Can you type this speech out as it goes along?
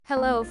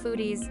Hello,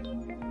 foodies.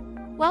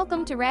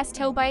 Welcome to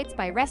RestoBites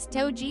by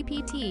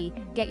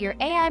RestoGPT. Get your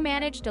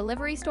AI-managed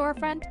delivery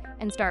storefront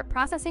and start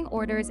processing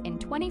orders in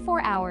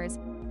 24 hours.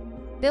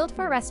 Built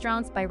for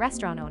restaurants by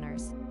restaurant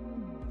owners.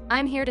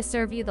 I'm here to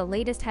serve you the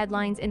latest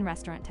headlines in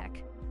restaurant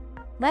tech.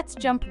 Let's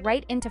jump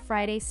right into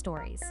Friday's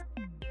stories.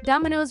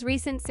 Domino's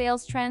recent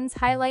sales trends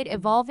highlight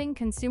evolving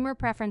consumer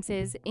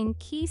preferences in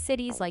key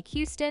cities like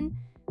Houston,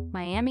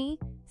 Miami,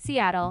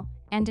 Seattle,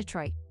 and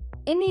Detroit.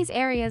 In these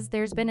areas,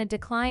 there's been a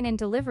decline in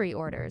delivery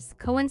orders,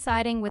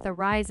 coinciding with a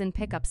rise in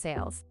pickup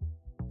sales.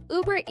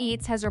 Uber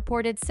Eats has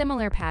reported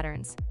similar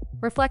patterns,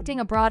 reflecting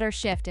a broader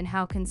shift in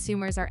how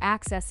consumers are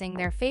accessing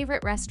their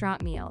favorite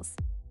restaurant meals.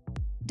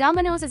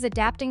 Domino's is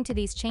adapting to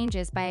these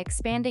changes by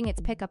expanding its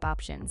pickup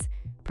options,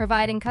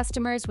 providing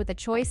customers with a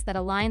choice that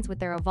aligns with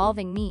their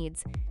evolving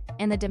needs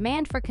and the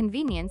demand for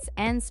convenience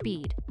and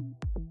speed.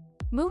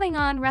 Moving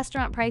on,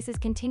 restaurant prices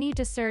continue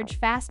to surge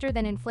faster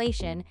than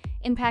inflation,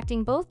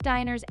 impacting both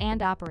diners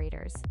and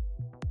operators.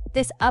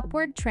 This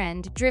upward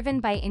trend, driven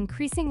by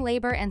increasing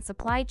labor and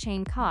supply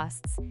chain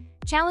costs,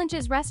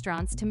 challenges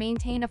restaurants to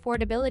maintain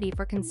affordability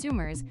for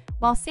consumers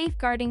while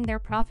safeguarding their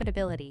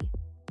profitability.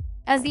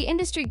 As the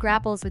industry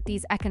grapples with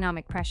these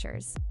economic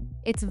pressures,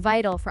 it's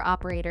vital for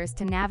operators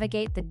to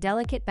navigate the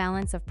delicate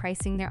balance of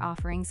pricing their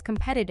offerings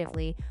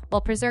competitively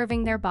while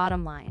preserving their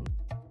bottom line.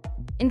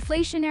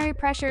 Inflationary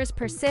pressures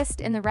persist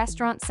in the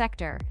restaurant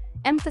sector,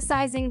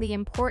 emphasizing the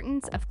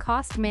importance of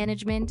cost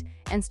management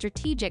and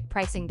strategic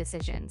pricing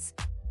decisions.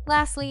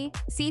 Lastly,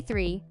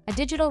 C3, a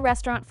digital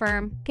restaurant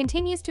firm,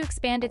 continues to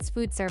expand its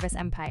food service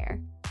empire.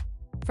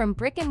 From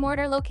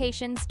brick-and-mortar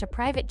locations to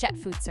private jet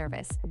food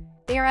service,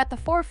 they are at the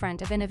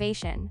forefront of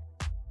innovation.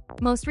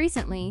 Most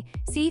recently,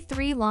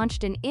 C3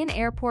 launched an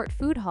in-airport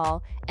food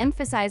hall,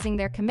 emphasizing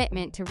their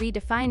commitment to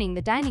redefining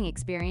the dining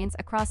experience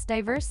across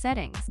diverse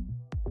settings.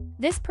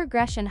 This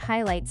progression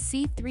highlights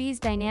C3's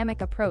dynamic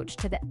approach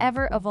to the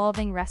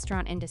ever-evolving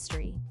restaurant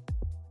industry.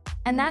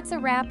 And that's a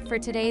wrap for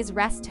today's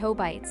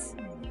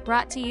RestoBites,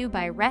 brought to you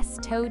by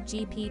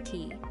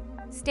RestoGPT.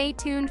 Stay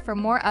tuned for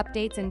more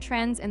updates and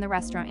trends in the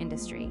restaurant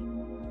industry.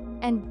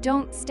 And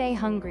don't stay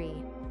hungry.